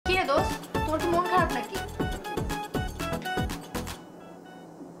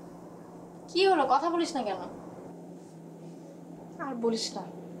কি হলো, কথা বলিস না কেন? আর বলিস না,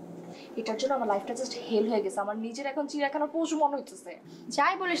 এটার জন্য আমার লাইফটা জাস্ট হেল হয়ে গেছে। আমার নিজের এখন চিড়িয়াখানার পশু মনে হইতেছে।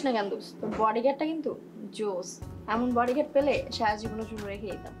 যাই বলিস না কেন দোস্ত, তোর বডিগার্ডটা কিন্তু জোস। এমন বডিগার্ড পেলে সারা জীবনের জন্য রেখে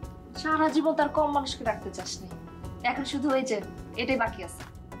দিতাম। সারা জীবন তার কম মানুষকে রাখতে চাস নি, এখন শুধু ওই যে এটাই বাকি আছে।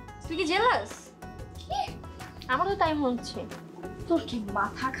 তুই কি জেলাস? কি? আমার তো তাই মনে হচ্ছে। তোর কি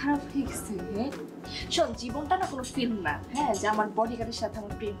মাথা খারাপ হয়ে গেছে? শোন, জীবনটা না কোনো ফিল্ম না, হ্যাঁ, যে আমার বডিগার্ডের সাথে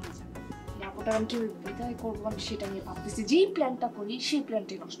আমার প্রেম হয়ে যাবে। আপুটার আমি কিভাবে বিদায় করবো আমি সেটা নিয়ে ভাবতেছি। যেই প্ল্যানটা করি সেই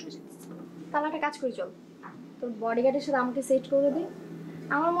প্ল্যানটাই নষ্ট হয়ে যেতেছে। তাহলে একটা কাজ করি, চল তোর বডিগার্ডের সাথে আমাকে সেট করে দে।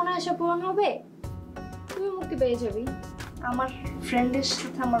 আমার মনে হয় সব পূরণ হবে, তুই মুক্তি পেয়ে যাবি। আমার ফ্রেন্ডের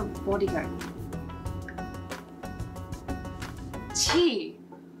সাথে আমার বডিগার্ড? ছি,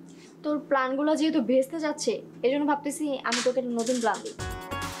 তোর প্ল্যানগুলো যেহেতু ভেস্তে যাচ্ছে, এই জন্য ভাবতেছি আমি তোকে একটা নতুন প্ল্যান দিই।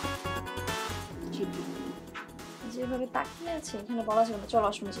 যেভাবে তাকিয়ে আছে এখানে বলা যাবে না, চল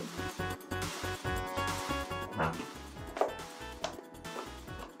অসমে যাই।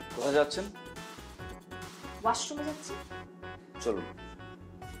 কোথায় যাচ্ছেন? ওয়াশরুমে যাচ্ছি। চলুন।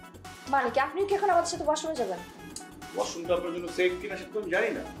 মানে কি আপনি কি এখন আমাদের সাথে ওয়াশরুমে যাবেন? ওয়াশরুমটা আপনার জন্য সেফ কিনা সেটা তো আমি জানি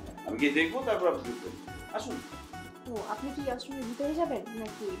না, আমি গিয়ে দেখবো, তারপর আপনি দেখবেন। আসুন। ও, আপনি কি ওয়াশরুমের ভিতরে যাবেন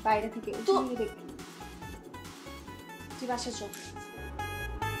নাকি বাইরে থেকে তো দেখবেন? তুই বাসায় চল।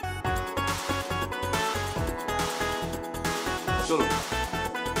 চলুন।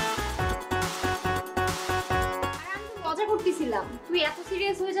 আমি মজা করতেছিলাম, তুই এত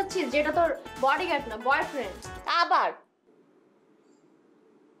সিরিয়াস হয়ে যাচ্ছিস যেটা তোর বডিগার্ড না বয়ফ্রেন্ড। আবার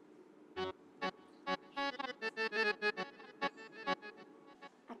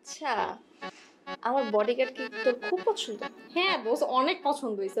আচ্ছা, আমার বডিগার্ড কি তোর খুব পছন্দ? হ্যাঁ দোস্ত, অনেক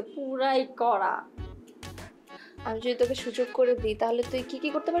পছন্দ হয়েছে, পুরাই করা। আমি যদি তোকে সুযোগ করে দিই তাহলে তুই কি কি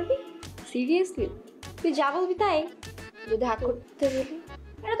করতে পারবি? সিরিয়াসলি তুই যা বলবি তাই? যদি হাত করতে বলি?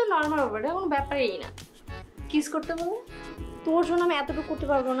 এটা তো নর্মাল ব্যাপার, এটা কোনো ব্যাপারই না। কিস করতে বলি? তোর জন্য আমি এতটুকু করতে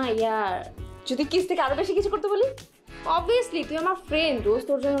পারবো না ইয়ার। যদি কিস থেকে আরো বেশি কিছু করতে বলি? অবভিয়াসলি তুই আমার ফ্রেন্ড দোস্ত,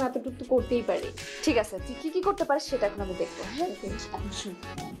 তোর জন্য এতটুকু তো করতেই পারি। ঠিক আছে, তুই কি কি করতে পারিস সেটা এখন আমি দেখবো। হ্যাঁ, এখন শুন।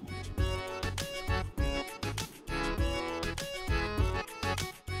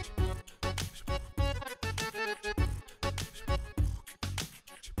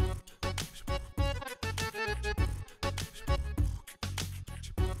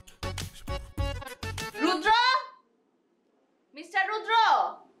 রুদ্র, মিস্টার রুদ্র,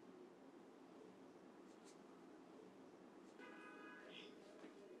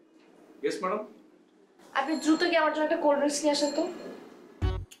 ইয়েস ম্যাডাম। আপনি দ্রুত গিয়ে আমার জন্য একটা কোল্ড ড্রিঙ্কস নিয়ে আসেন তো।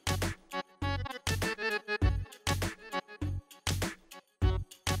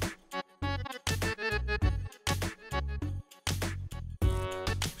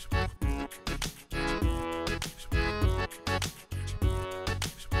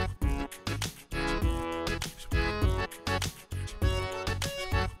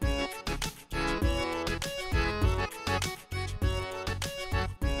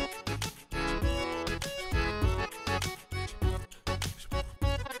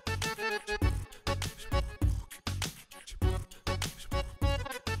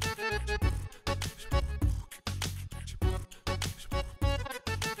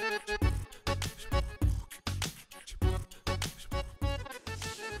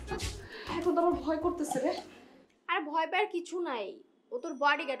 এখন তো আমার ভয় করতেছে রে। আর ভয় পাওয়ার কিছু নাই, ও তোর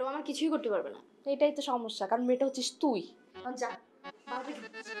বডিগার্ড, ও আমার কিছুই করতে পারবে না। এটাই তো সমস্যা, কারণ মেয়েটা হচ্ছিস তুই। যা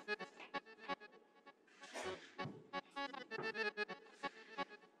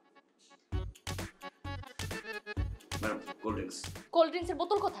ম্যাডাম, কোল্ড ড্রিঙ্কস। কোল্ড ড্রিঙ্কসের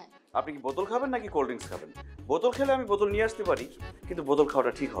বোতল কোথায়? আপনি কি বোতল খাবেন নাকি কোল্ড ড্রিঙ্কস খাবেন? বোতল খেলে আমি বোতল নিয়ে আসতে পারি, কিন্তু বোতল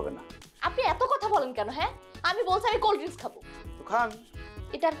খাওয়াটা ঠিক হবে না। আপনি এত কথা বলেন কেন? হ্যাঁ, আমি বলছি আমি কোল্ড ড্রিঙ্কস খাবো। তো খান।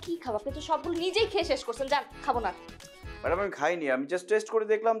 এটা আর কি খাবো? আপনি তো সবগুলো নিজেই খেয়ে শেষ করছেন। যান, খাবো না। ম্যাডাম, আমি খাইনি, আমি জাস্ট টেস্ট করে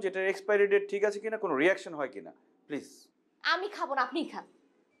দেখলাম যে এটার এক্সপায়ারি ডেট ঠিক আছে কিনা, কোনো রিয়াকশন হয় কিনা। প্লিজ। আমি খাবো না, আপনিই খান।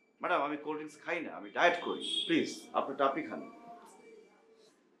 ম্যাডাম, আমি কোল্ড ড্রিঙ্কস খাই না, আমি ডায়েট করি। প্লিজ আপনারটা আপনি খান।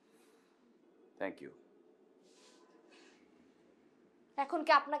 Thank you. এখন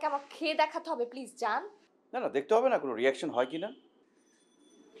কি আপনাকে আমার খেয়ে দেখাতে হবে? প্লিজ যান। না না, দেখতে হবে না কোনো রিয়াকশন হয় কিনা।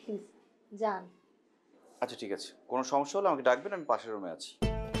 প্লিজ যান। আচ্ছা ঠিক আছে, কোনো সমস্যা হলে আমাকে ডাকবেন, আমি পাশের রুমে আছি।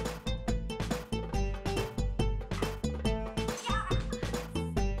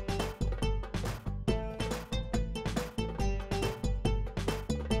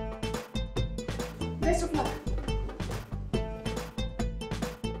 Best of luck.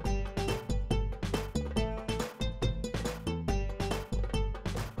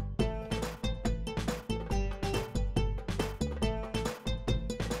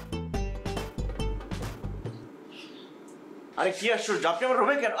 আরে কি আশ্চর্য, আপনি আমার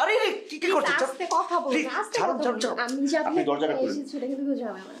রুমে কেন? আরে কি কি করছেন? আস্তে কথা বলুন, আস্তে কথা বলুন। আমি যে আপনি দরজাটা খুলুন। সেটা কিন্তু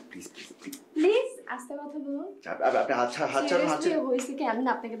যাবে না। প্লিজ প্লিজ আস্তে কথা বলুন। আপনি হাত ছাড়ুন। হয়েছে কি, আমি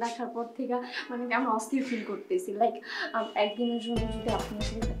আপনাকে দেখার পর থেকে মানে আমি অস্থির ফিল করতেছি। লাইক একদিনের জন্য যদি আপনার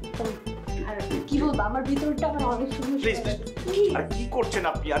সাথে আর কি বলবো, আমার ভিতরটা আমার অনেক সুন্দর। প্লিজ আর কি করছেন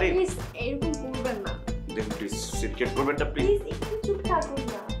আপনি? আরে প্লিজ এরকম করবেন না। দেখুন প্লিজ সিক্রেট করবেন না প্লিজ। প্লিজ একটু চুপ থাকুন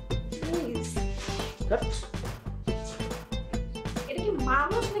না প্লিজ। এটা কি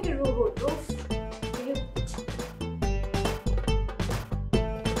মানুষ নাকি রোবট?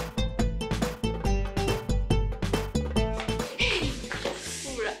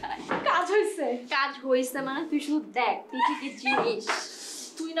 কাজ হয়েছে মানে তুই শুধু দেখ তুই কি জিনিস।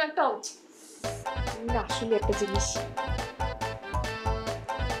 তুই না একটা আসলে একটা জিনিস।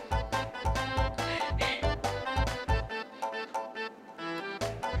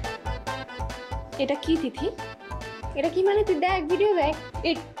 এটা কি তিথি? এটা কি মানে তুই দেখ ভিডিও দেখ।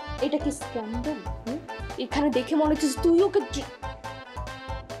 এটা কি স্ক্যান্ডাল? এখানে দেখে মনে হচ্ছে তুই ওকে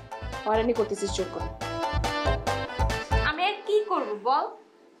হয়রানি করতেছিস। চোখ করে আমি আর কি করবো বল?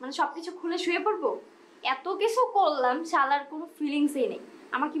 মানে সবকিছু খুলে শুয়ে পড়বো? এত কিছু করলাম, শালার কোনো ফিলিংসই নেই।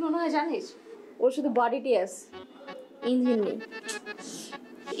 আমার কি মনে হয় জানিস, ওর শুধু বডিটি আছে, ইঞ্জিন নেই।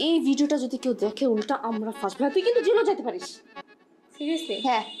 এই ভিডিওটা যদি কেউ দেখে উল্টা আমরা ফাঁসবো। তুই কিন্তু জেলও যেতে পারিস। সিরিয়াসলি?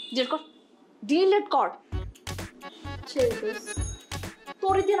 হ্যাঁ, জেল কর, ডিলিট কর।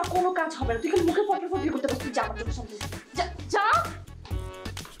 তোর দিয়ে না কোনো কাজ হবে না। তুই খালি মুখে ফটো করতে পারছিস। তুই যা আমার চোখের সামনে যা।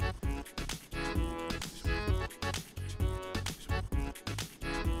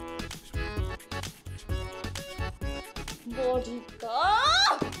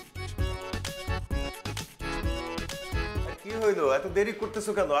 কি হইলো, এত দেরি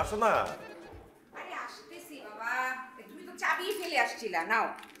করতেছো কেন? আসো না। আরে আসতেছি বাবা, তুমি তো চাবি ফেলে আসছিলা। নাও।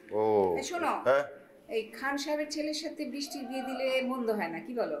 ও শোনো, হ্যাঁ এই খান সাহেবের ছেলের সাথে বৃষ্টির বিয়ে দিলে মন্দ হয় না,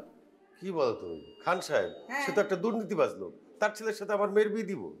 কি বলো? কি বলো তুমি? খান সাহেব হ্যাঁ। সে তো একটা দুর্নীতিবাজ লোক, তার ছেলের সাথে আমার মেয়ের বিয়ে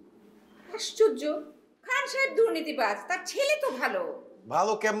দিব? আশ্চর্য, খান সাহেব দুর্নীতিবাজ, তার ছেলে তো ভালো।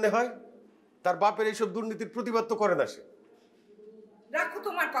 ভালো কেমনে হয়? তার বাপের এইসব দুর্নীতির প্রতিবাদ তো করে না সে। রাখো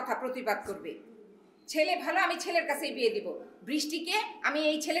তোমার কথা, প্রতিবাদ করবে। ছেলে ভালো, আমি ছেলের কাছেই বিয়ে দিব। বৃষ্টিকে আমি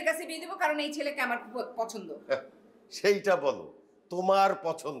এই ছেলের কাছে বিয়ে দিব, কারণ এই ছেলেকে আমার খুব পছন্দ। সেইটা বলো, তোমার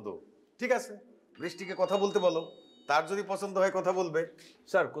পছন্দ। ঠিক আছে, বৃষ্টিকে কথা বলতে বলো, তার যদি পছন্দ হয় কথা বলবে।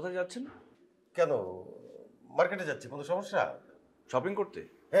 স্যার কোথায় যাচ্ছেন? কেন, মার্কেটে যাচ্ছি, কোনো সমস্যা? শপিং করতে?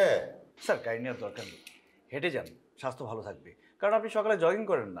 হ্যাঁ। স্যার গাড়ি নেওয়ার দরকার নেই, হেঁটে যান, স্বাস্থ্য ভালো থাকবে। কারণ আপনি সকালে জগিং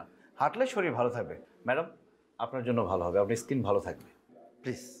করেন না, হাঁটলে শরীর ভালো থাকবে। ম্যাডাম আপনার জন্য ভালো হবে, আপনার স্কিন ভালো থাকবে।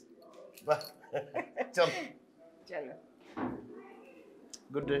 প্লিজ। বাহ, চলো চলো।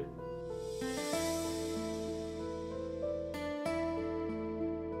 Good day.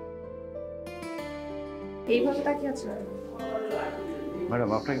 এইভাবে তাকিয়ে আছে। ম্যাডাম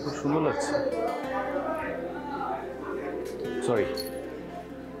আপনাকে খুব সুন্দর লাগছে। সরি,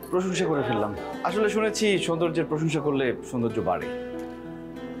 প্রশংসা করে ফেললাম। আসলে শুনেছি সৌন্দর্যের প্রশংসা করলে সৌন্দর্য বাড়ে।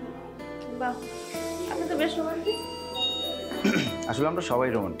 বাহ, আপনি তো বেশ রোমান্টিক। আসলে আমরা সবাই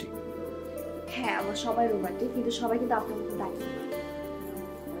রোমান্টিক। হ্যাঁ, আমরা সবাই রোমান্টিক, কিন্তু সবাই কিন্তু আপনার মতো দায়ী।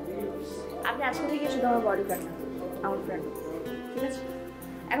 আপনি আজকে থেকে শুধু আমার বডিগার্ড না, আমার ফ্রেন্ড। ঠিক আছে,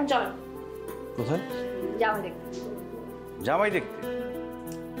 এখন চলেন। কোথায়? জামাই দেখতে। জামাই দেখতে?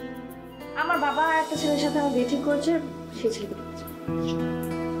 আমার বাবা একটা ছেলের সাথে আমার বিয়ে ঠিক করেছে, সেই ছেলেকে দেখতে।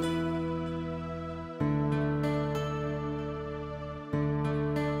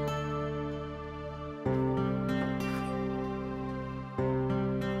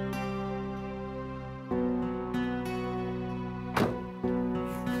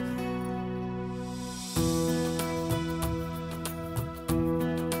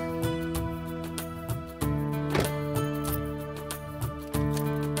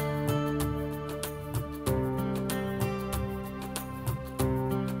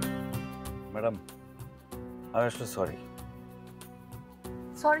 ম্যাডাম আমি আসলে সরি।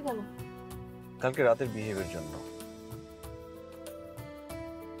 সরি কেন? কালকে রাতের বিহেভিয়ার জন্য।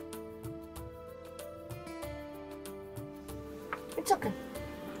 ইটস ওকে,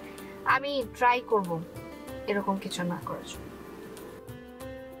 আমি ট্রাই করব এরকম কিছু না করার জন্য।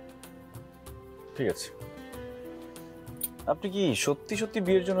 ঠিক আছে। আপনি কি সত্যি সত্যি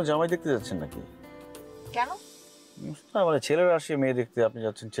বিয়ের জন্য জামাই দেখতে যাচ্ছেন নাকি? কেন? না মানে ছেলেরা আসে মেয়ে দেখতে, আপনি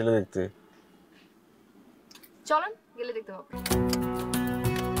যাচ্ছেন ছেলে দেখতে। চলেন, গেলে দেখতে পাবো।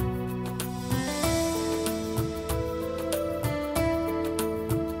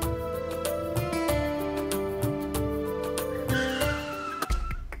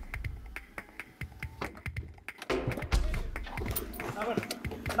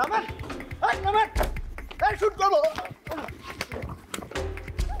 নামেন, এই নামেন, এই শুট করবো।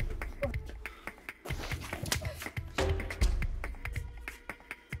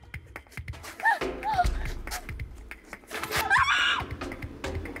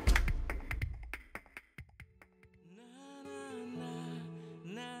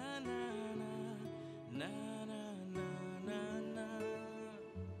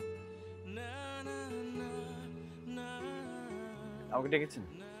 আমাকে ডেকেছেন?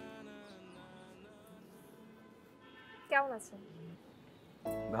 কেমন আছেন?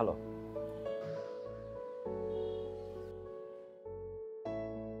 ভালো।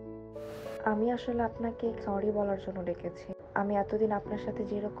 আমি আসলে আপনাকে সরি বলার জন্য ডেকেছি। আমি এতদিন আপনার সাথে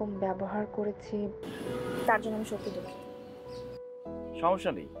যেরকম ব্যবহার করেছি তার জন্য আমি সত্যি দুঃখিত।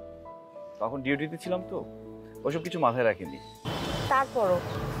 সমস্যা নেই, তখন ডিউটিতে ছিলাম তো, ওসব কিছু মাথায় রাখিনি। তারপরও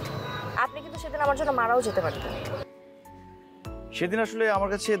আপনি কিন্তু সেদিন আমার জন্য মারাও যেতে পারতেন। সেদিন আসলে আমার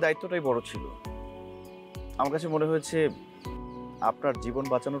কাছে দায়িত্বটাই বড় ছিল। আমার কাছে মনে হয়েছে আপনার জীবন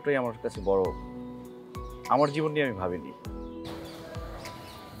বাঁচানোটাই আমার কাছে বড়। আমার জীবন নিয়ে আমি ভাবিনি।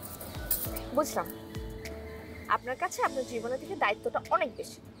 বুঝলাম, আপনার কাছে আপনার জীবনের থেকে দায়িত্বটা অনেক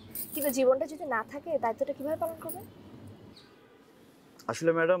বেশি, কিন্তু জীবনটা যদি না থাকে দায়িত্বটা কিভাবে পালন করবেন?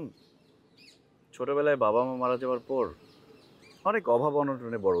 আসলে ম্যাডাম, ছোটবেলায় বাবা মা মারা যাওয়ার পর অনেক অভাব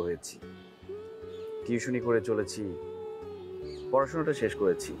অনটনে বড় হয়েছি। টিউশনি করে চলেছি, পড়াশোনাটা শেষ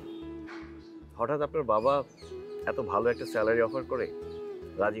করেছি। হঠাৎ আপনার বাবা এত ভালো একটা স্যালারি অফার করে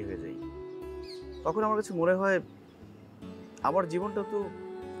রাজি হয়ে যাই। তখন আমার কাছে মনে হয় আমার জীবনটা তো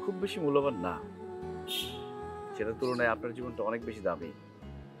খুব বেশি মূল্যবান না, সেটার তুলনায় আপনার জীবনটা অনেক বেশি দামি,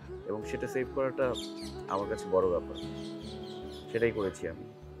 এবং সেটা সেভ করাটা আমার কাছে বড় ব্যাপার। সেটাই করেছি আমি,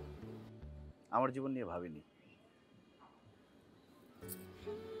 আমার জীবন নিয়ে ভাবিনি।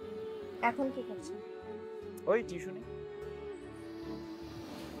 এখন কি করছেন? ওই টিউশনি।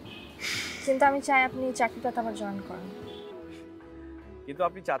 কিন্তু আমি চাই আপনি চাকরিটাতে আবার জয়েন করেন। কিন্তু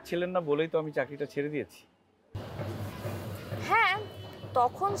আপনি চাচ্ছিলেন না বলেই তো আমি চাকরিটা ছেড়ে দিয়েছি। হ্যাঁ,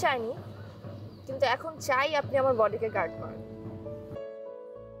 তখন চাইনি, কিন্তু এখন চাই আপনি আমার বডিকে গার্ড করেন।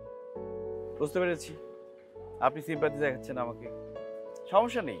 বুঝতে পেরেছি, আপনি সিম্প্যাথি দেখাচ্ছেন আমাকে।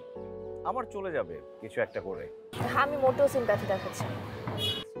 সমস্যা নেই, আমার চলে যাবে কিছু একটা করে। আমি মোটেও সিম্প্যাথি দেখাচ্ছি না।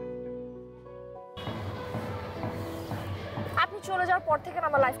 আপনি চলে যাওয়ার পর থেকে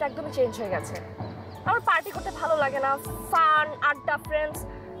আমার লাইফটা একদমই চেঞ্জ হয়ে গেছে। আমার পার্টি করতে ভালো লাগে না, ফান, আড্ডা, ফ্রেন্ডস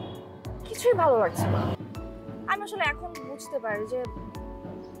কিছুই ভালো লাগছে না। আমি আসলে এখন বুঝতে পারি যে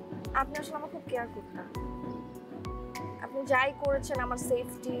আপনি আসলে আমার খুব কেয়ার করতেন। আপনি যাই করেছেন আমার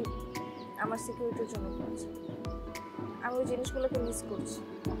সেফটি, আমার সিকিউরিটির জন্য করেছেন। আমি ওই জিনিসগুলোকে মিস করছি।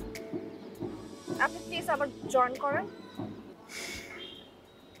 আপনি প্লিজ আবার জয়েন করেন।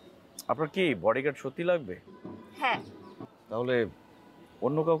 আপনার কি বডিগার্ড সত্যি লাগবে? হ্যাঁ, তাহলে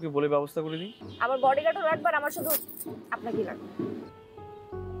অন্য কাউকে বলে ব্যবস্থা করে দিই। আমার বডিগার্ডও লাগবে, আর আমার শুধু আপনাকেই লাগবে।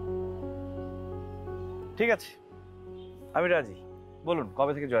 ঠিক আছে, আমি রাজি। বলুন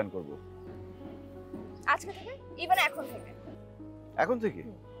কবে থেকে জয়েন করব? আজকে থেকে, ইভেন এখন থেকে। এখন থেকে?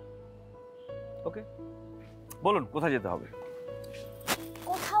 ওকে, বলুন কোথায় যেতে হবে?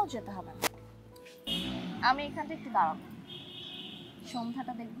 কোথাও যেতে হবে না, আমি এখান থেকে একটু দাঁড়াবো,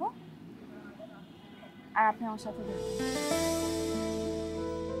 সন্ধ্যাটা দেখবো, আর আপনি আমার সাথে দেখবেন।